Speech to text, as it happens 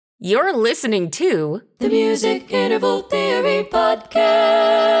You're listening to the Music Interval Theory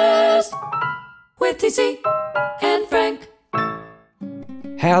Podcast with TC and Frank.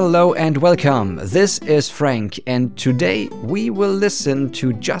 Hello and welcome. This is Frank, and today we will listen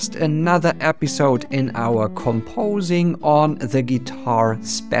to just another episode in our Composing on the Guitar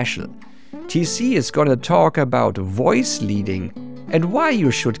special. TC is going to talk about voice leading and why you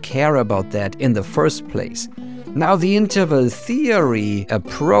should care about that in the first place. Now, the interval theory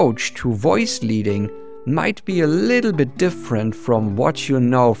approach to voice leading might be a little bit different from what you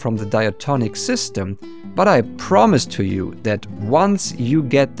know from the diatonic system, but I promise to you that once you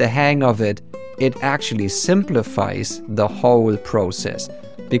get the hang of it, it actually simplifies the whole process,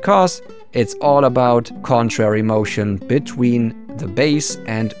 because it's all about contrary motion between the bass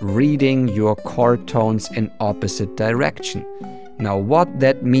and reading your chord tones in opposite direction. Now, what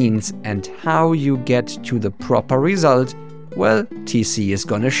that means and how you get to the proper result, well, TC is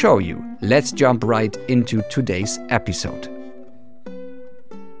gonna show you. Let's jump right into today's episode.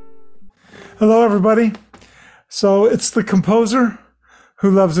 Hello, everybody. So it's the composer who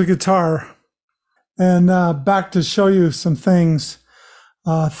loves a guitar. And back to show you some things.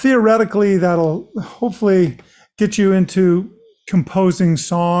 Theoretically, that'll hopefully get you into composing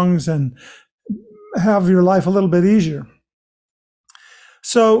songs and have your life a little bit easier.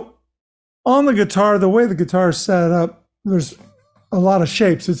 So on the guitar, the way the guitar is set up, there's a lot of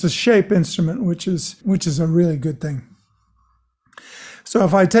shapes. It's a shape instrument, which is a really good thing. So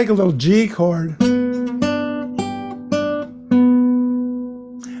if I take a little G chord and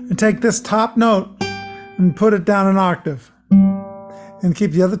take this top note and put it down an octave and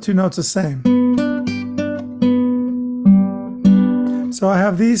keep the other two notes the same. So I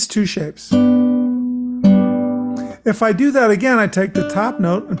have these two shapes. If I do that again, I take the top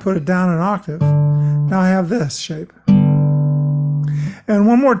note and put it down an octave. Now I have this shape. And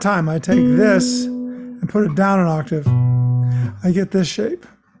one more time, I take this and put it down an octave. I get this shape.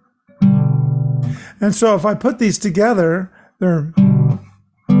 And so if I put these together, they're...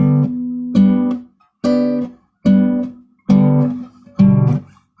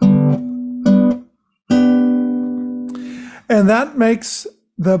 And that makes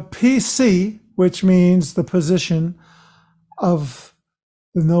the PC, which means the position of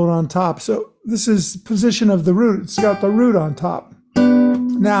the note on top. So this is the position of the root. It's got the root on top.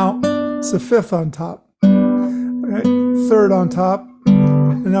 Now it's the fifth on top, right? Third on top,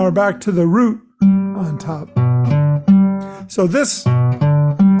 and now we're back to the root on top. So this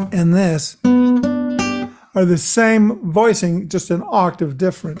and this are the same voicing, just an octave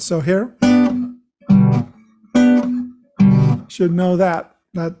difference. So here, should know that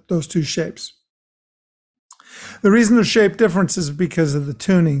those two shapes. The reason they're shaped different is because of the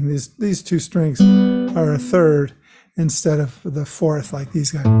tuning. These two strings are a third instead of the fourth, like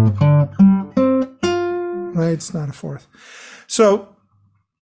these guys. Right? It's not a fourth. So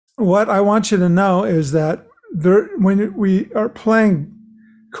what I want you to know is that when we are playing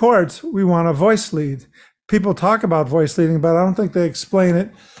chords, we want a voice lead. People talk about voice leading, but I don't think they explain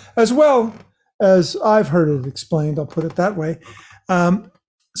it as well as I've heard it explained. I'll put it that way.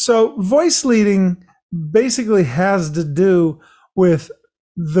 So voice leading basically has to do with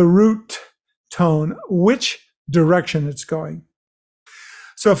the root tone, which direction it's going.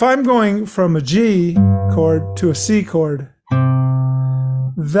 So if I'm going from a G chord to a C chord,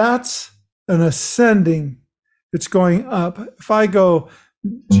 that's an ascending. It's going up. If I go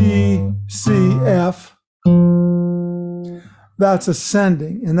G, C, F, that's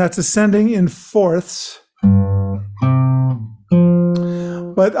ascending, and that's ascending in fourths.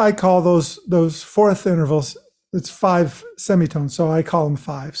 But I call those fourth intervals, it's 5 semitones, so I call them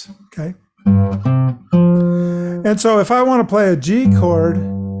fives, okay? And so if I want to play a G chord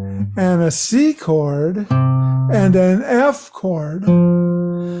and a C chord and an F chord,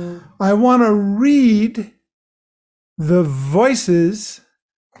 I want to read the voices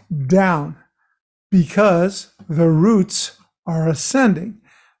down because the roots are ascending.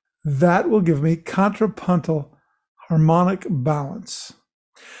 That will give me contrapuntal harmonic balance.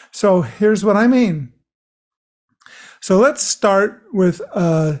 So here's what I mean. So let's start with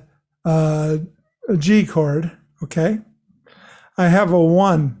a G chord, okay? I have a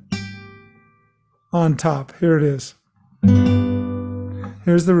 1 on top. Here it is.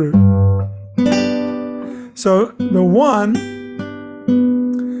 Here's the root. So the 1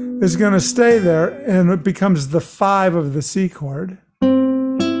 is going to stay there, and it becomes the 5 of the C chord.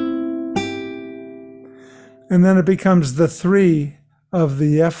 And then it becomes the 3 of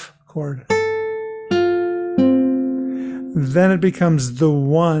the F chord. Then it becomes the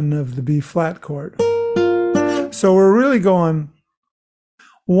 1 of the B flat chord. So we're really going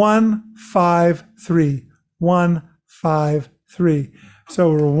 1, 5, 3. 1, 5, 3.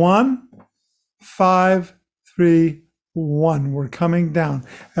 So we're 1, 5, 3, 1. We're coming down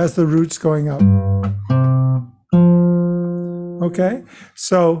as the root's going up. Okay,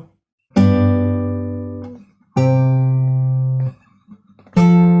 so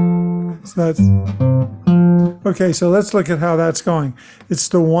that's okay. So let's look at how that's going. It's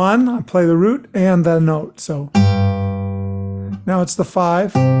the 1. I play the root and the note. So now it's the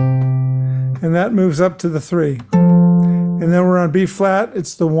 5, and that moves up to the 3. And then we're on B flat.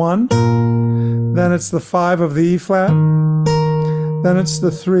 It's the 1. Then it's the 5 of the E flat. Then it's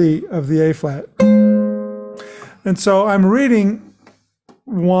the 3 of the A flat. And so I'm reading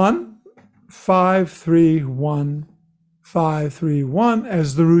 1, 5, 3, 1, 5, 3, 1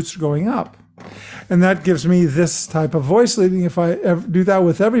 as the roots are going up. And that gives me this type of voice leading. If I ever do that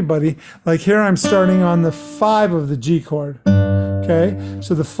with everybody, like here I'm starting on the 5 of the G chord. Okay,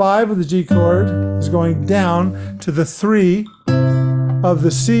 so the 5 of the G chord is going down to the 3 of the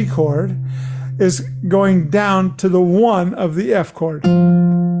C chord, is going down to the 1 of the F chord,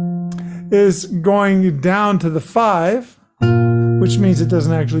 is going down to the 5, which means it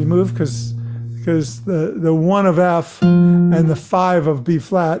doesn't actually move because the 1 of F and the 5 of B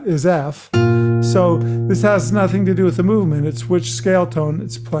flat is F. So this has nothing to do with the movement. It's which scale tone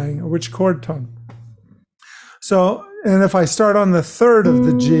it's playing or which chord tone. So, and if I start on the 3rd of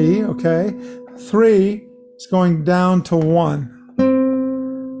the G, okay, 3 is going down to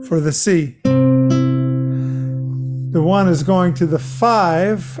 1 for the C. The 1 is going to the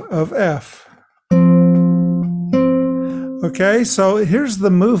 5 of F. Okay, so here's the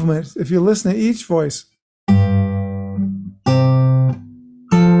movement. If you listen to each voice.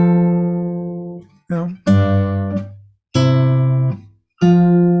 Now.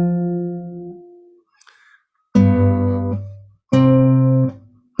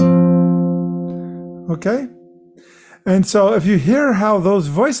 Okay? And so if you hear how those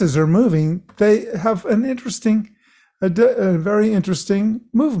voices are moving, they have an interesting, a very interesting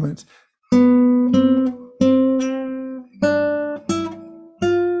movement.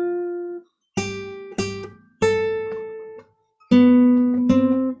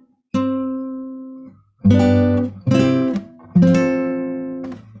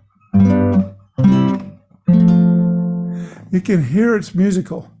 You can hear it's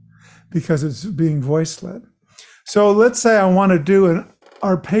musical because it's being voice-led. So let's say I want to do an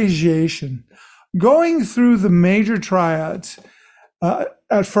arpeggiation. Going through the major triads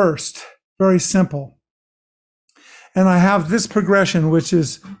at first, very simple. And I have this progression, which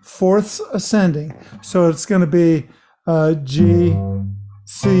is fourths ascending. So it's going to be G,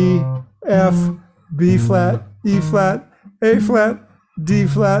 C, F, B flat, E flat, A flat, D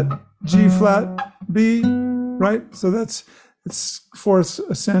flat, G flat, B, right? So it's fourths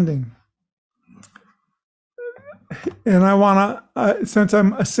ascending. And I want to, since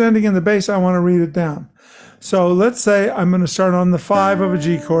I'm ascending in the bass, I want to read it down. So let's say I'm going to start on the 5 of a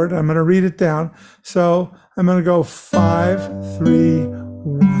G chord. I'm going to read it down. So I'm going to go 5, 3,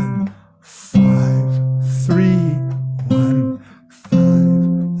 1, 5, 3, 1,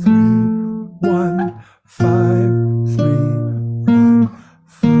 5, 3, 1, 5, 3, 1,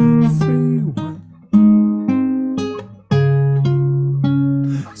 5, 3,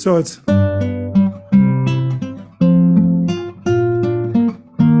 1. So it's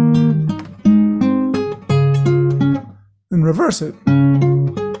and reverse it.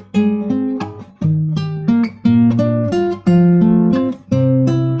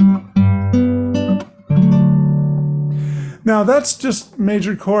 Now that's just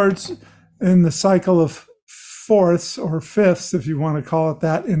major chords in the cycle of fourths or fifths, if you want to call it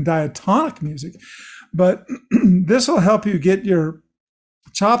that, in diatonic music. But this will help you get your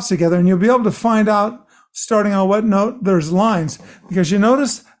chops together, and you'll be able to find out, starting on what note, there's lines. Because you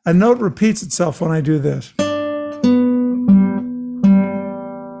notice a note repeats itself when I do this.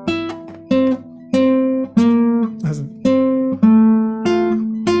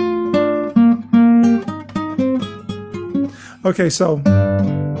 Okay, so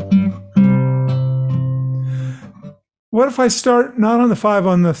what if I start not on the 5,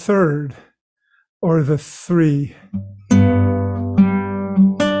 on the 3rd or the 3?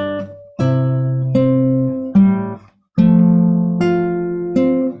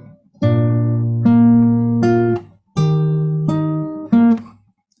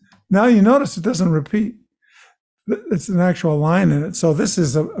 Now you notice it doesn't repeat. It's an actual line in it. So this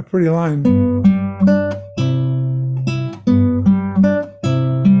is a pretty line.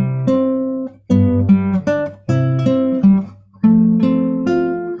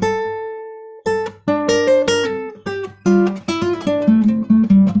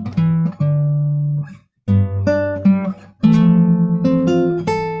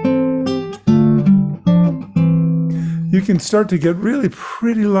 can start to get really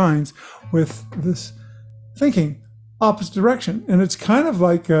pretty lines with this thinking opposite direction. And it's kind of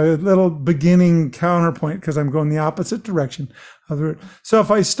like a little beginning counterpoint because I'm going the opposite direction of the root. So if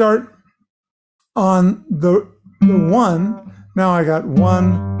I start on the 1, now I got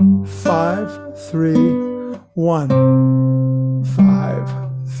 1, 5, 3, 1, 5,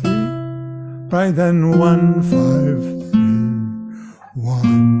 3, right? Then 1, 5, 3,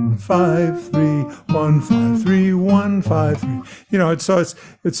 1, 5, 3, 1, 5, 3, 1, 5, 3. You know, it's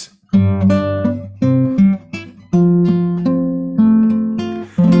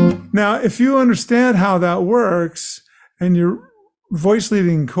now, if you understand how that works and you're voice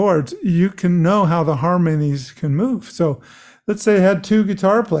leading chords, you can know how the harmonies can move. So let's say I had 2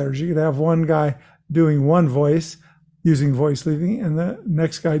 guitar players. You could have one guy doing one voice using voice leading and the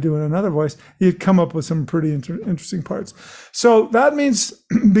next guy doing another voice. You'd come up with some pretty interesting parts. So that means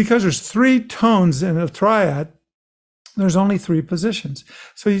because there's 3 tones in a triad, there's only 3 positions.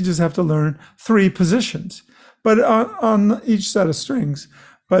 So you just have to learn 3 positions, but on each set of strings.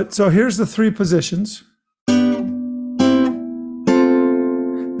 But so here's the 3 positions.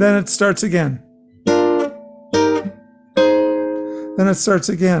 Then it starts again. Then it starts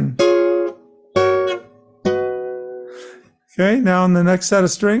again. Okay, now on the next set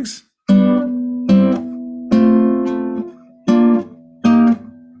of strings.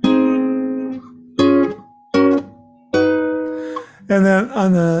 And then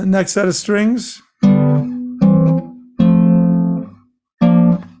on the next set of strings.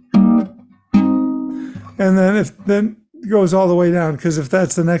 And then it goes all the way down, because if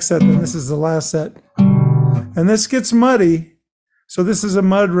that's the next set, then this is the last set. And this gets muddy. So this is a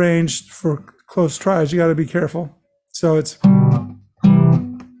mud range for close triads. You got to be careful. So it's you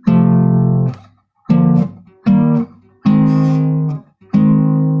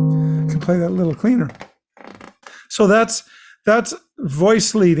can play that a little cleaner. So that's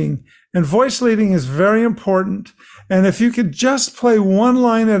voice leading. And voice leading is very important. And if you could just play one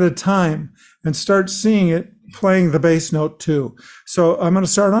line at a time and start seeing it playing the bass note too. So I'm going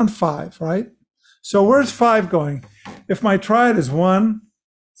to start on 5, right? So where's 5 going? If my triad is 1,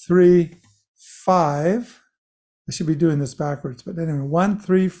 3, 5, I should be doing this backwards, but anyway, 1,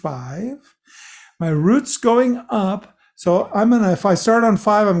 3, 5. My root's going up. So if I start on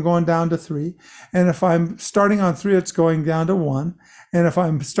 5, I'm going down to 3. And if I'm starting on 3, it's going down to 1. And if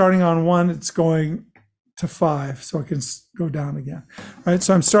I'm starting on 1, it's going to 5. So I can go down again, right?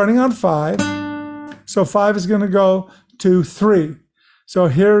 So I'm starting on 5. So 5 is going to go to 3. So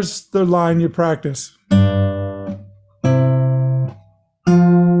here's the line you practice.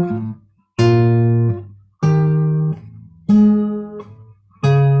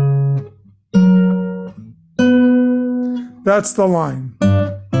 That's the line.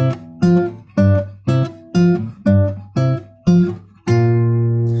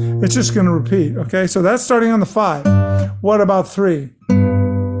 It's just going to repeat, okay? So that's starting on the 5. What about 3?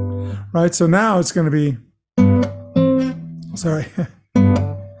 Right, so now it's going to be, sorry.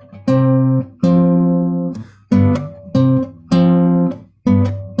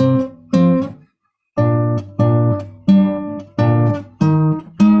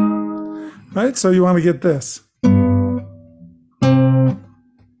 Right, so you want to get this.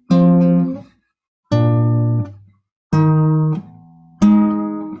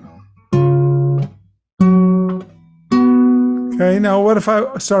 Okay, now what if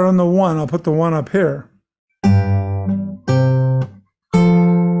I start on the 1? I'll put the 1 up here.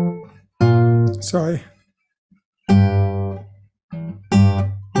 Sorry.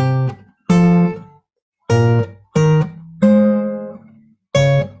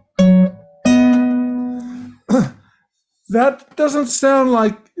 That doesn't sound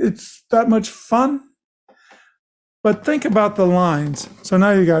like it's that much fun, but think about the lines. So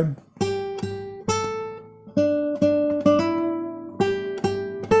now you got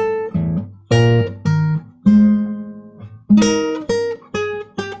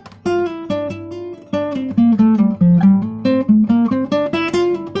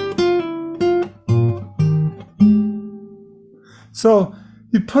so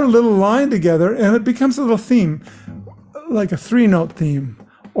you put a little line together and it becomes a little theme, like a 3-note theme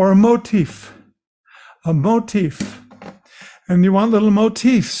or a motif. A motif. And you want little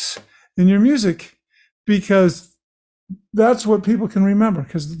motifs in your music because that's what people can remember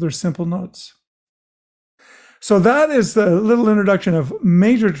because they're simple notes. So that is the little introduction of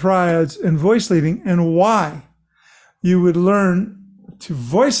major triads and voice leading and why you would learn to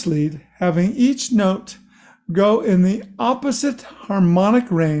voice lead having each note go in the opposite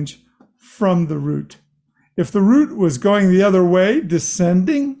harmonic range from the root. If the root was going the other way,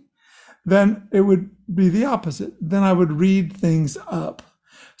 descending, then it would be the opposite. Then I would read things up.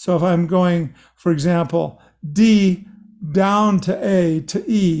 So if I'm going, for example, D down to A to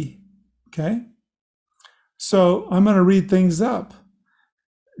E, okay? So I'm going to read things up.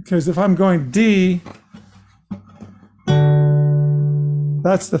 Because if I'm going D,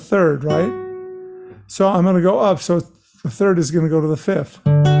 that's the third, right? So I'm going to go up. So the third is going to go to the fifth.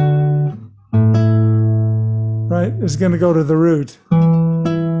 Right? It's going to go to the root.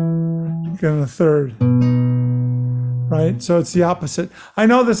 Going to the third. Right? So it's the opposite. I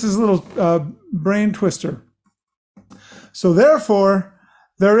know this is a little brain twister. So therefore,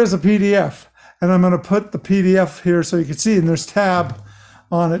 there is a PDF. And I'm going to put the PDF here so you can see. And there's tab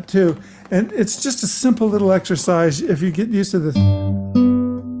on it too. And it's just a simple little exercise if you get used to this.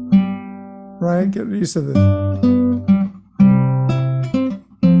 Right? Get used to this.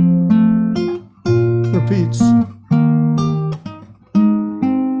 Repeats.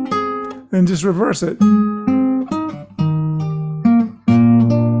 And just reverse it.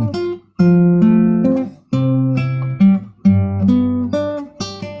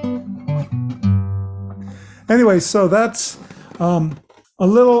 Anyway, so that's a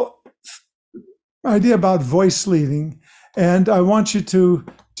little idea about voice leading. And I want you to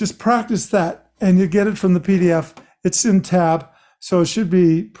just practice that, and you get it from the PDF. It's in tab, so it should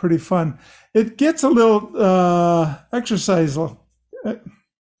be pretty fun. It gets a little exercise.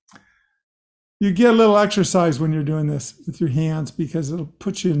 You get a little exercise when you're doing this with your hands because it'll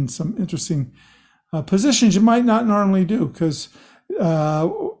put you in some interesting positions you might not normally do. Because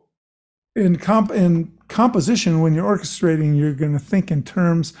in composition, when you're orchestrating, you're going to think in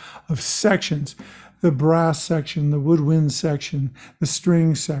terms of sections. The brass section, the woodwind section, the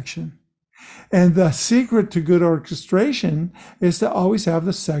string section. And the secret to good orchestration is to always have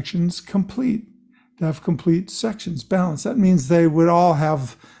the sections complete, to have complete sections balanced. That means they would all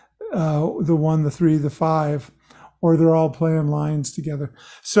have the 1, the 3, the 5, or they're all playing lines together.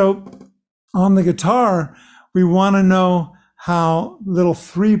 So on the guitar, we want to know how little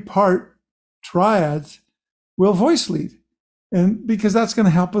 3-part triads will voice lead. And because that's going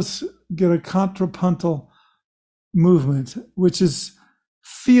to help us get a contrapuntal movement, which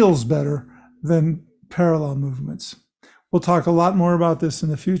feels better than parallel movements. We'll talk a lot more about this in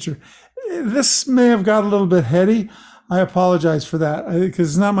the future. This may have got a little bit heady. I apologize for that because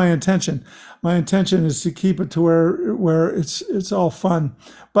it's not my intention. My intention is to keep it to where it's all fun.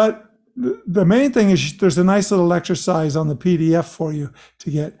 But the main thing is there's a nice little exercise on the PDF for you to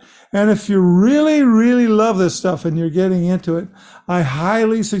get. And if you really, really love this stuff and you're getting into it, I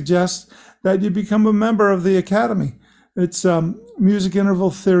highly suggest that you become a member of the Academy. It's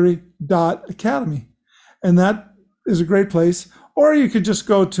musicintervaltheory.academy. And that is a great place. Or you could just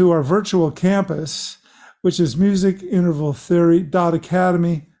go to our virtual campus, which is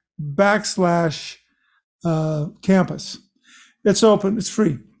musicintervaltheory.academy/campus. It's open, it's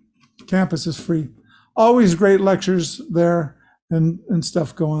free. Campus is free. Always great lectures there and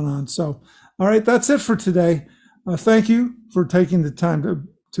stuff going on. So, all right, that's it for today. Thank you for taking the time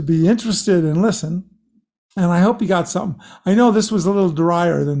to be interested and listen. And I hope you got something. I know this was a little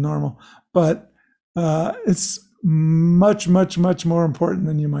drier than normal, but it's much, much, much more important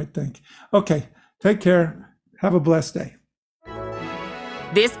than you might think. Okay, take care. Have a blessed day.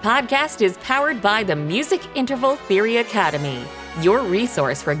 This podcast is powered by the Music Interval Theory Academy, your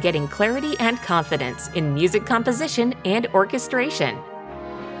resource for getting clarity and confidence in music composition and orchestration.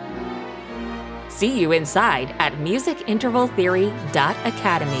 See you inside at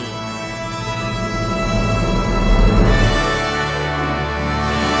musicintervaltheory.academy.